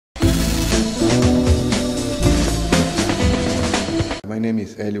name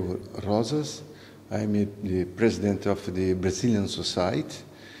is Helio Rosas. I'm the president of the Brazilian Society,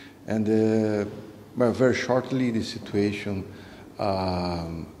 and very shortly the situation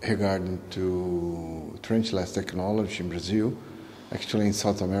regarding to trenchless technology in Brazil, actually in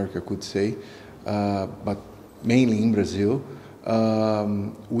South America I could say, but mainly in Brazil.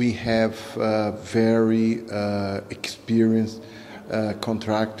 We have very experienced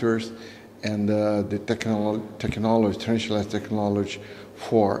contractors, and the technology, trenchless technology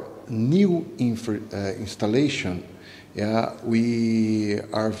for new installation, we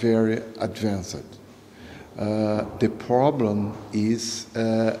are very advanced. The problem is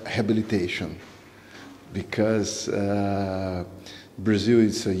rehabilitation, because Brazil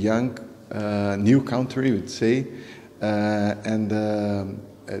is a young, new country, we'd say, and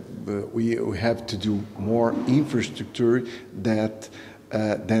we have to do more infrastructure that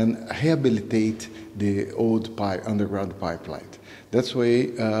then rehabilitate the old underground pipeline. That's why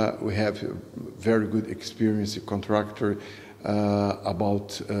we have very good experience contractor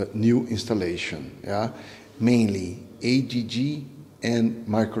about new installation, mainly AGG and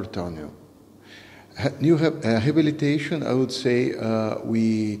microtunnel. New rehabilitation, I would say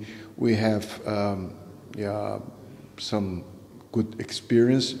we have some good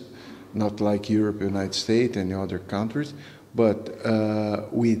experience, not like Europe, United States, and other countries, but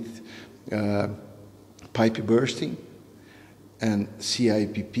with pipe bursting and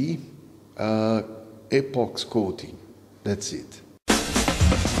CIPP, epox coating. That's it.